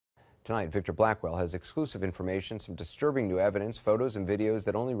Tonight, Victor Blackwell has exclusive information, some disturbing new evidence, photos and videos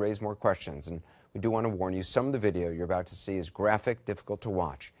that only raise more questions. And we do want to warn you, some of the video you're about to see is graphic, difficult to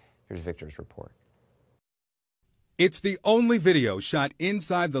watch. Here's Victor's report. It's the only video shot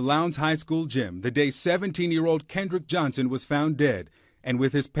inside the Lowndes High School gym the day 17-year-old Kendrick Johnson was found dead. And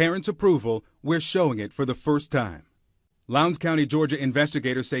with his parents' approval, we're showing it for the first time. Lowndes County, Georgia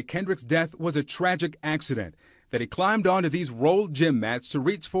investigators say Kendrick's death was a tragic accident, that he climbed onto these rolled gym mats to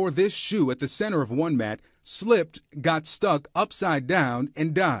reach for this shoe at the center of one mat, slipped, got stuck upside down,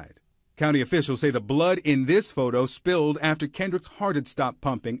 and died. County officials say the blood in this photo spilled after Kendrick's heart had stopped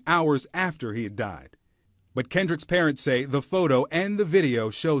pumping hours after he had died. But Kendrick's parents say the photo and the video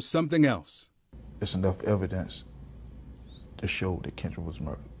show something else. There's enough evidence to show that Kendrick was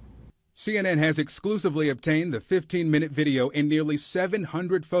murdered. CNN has exclusively obtained the 15-minute video and nearly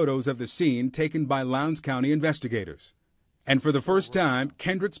 700 photos of the scene taken by Lowndes County investigators. And for the first time,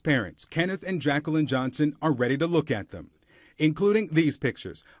 Kendrick's parents, Kenneth and Jacqueline Johnson, are ready to look at them, including these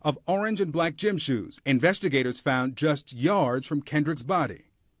pictures of orange and black gym shoes investigators found just yards from Kendrick's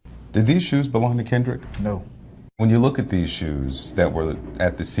body. Did these shoes belong to Kendrick? No. When you look at these shoes that were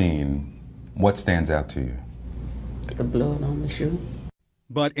at the scene, what stands out to you? The blood on the shoe.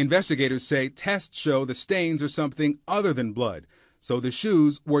 But investigators say tests show the stains are something other than blood, so the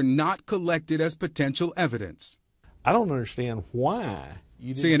shoes were not collected as potential evidence. I don't understand why.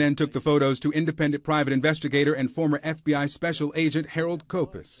 CNN took the photos to independent private investigator and former FBI Special Agent Harold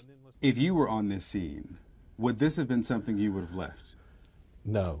Kopis. If you were on this scene, would this have been something you would have left?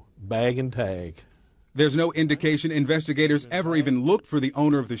 No. Bag and tag. There's no indication investigators ever even looked for the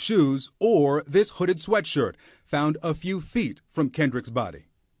owner of the shoes or this hooded sweatshirt found a few feet from Kendrick's body.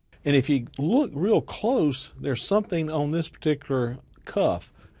 And if you look real close, there's something on this particular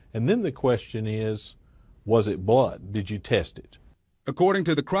cuff. And then the question is, was it blood? Did you test it? According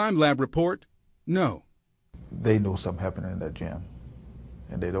to the crime lab report, no. They know something happened in that gym,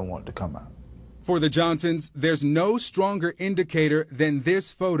 and they don't want it to come out. For the Johnsons, there's no stronger indicator than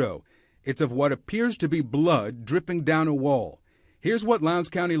this photo. It's of what appears to be blood dripping down a wall. Here's what Lowndes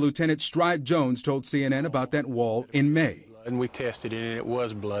County Lieutenant Stride Jones told CNN about that wall in May. And we tested it, and it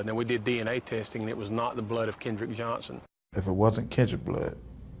was blood. And we did DNA testing, and it was not the blood of Kendrick Johnson. If it wasn't Kendrick blood,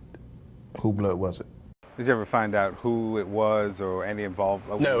 who blood was it? Did you ever find out who it was or any involved?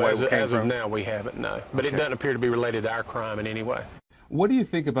 No, as of now we haven't, no. But okay. It doesn't appear to be related to our crime in any way. What do you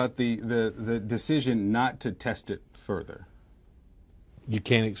think about the decision not to test it further? You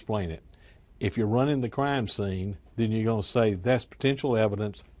can't explain it. If you're running the crime scene, then you're going to say that's potential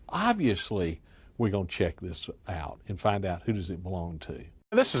evidence. Obviously, we're going to check this out and find out who does it belong to.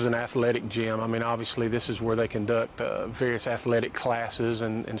 This is an athletic gym. I mean, obviously, this is where they conduct various athletic classes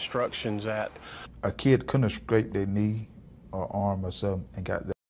and instructions at. A kid couldn't have scraped their knee or arm or something and got that.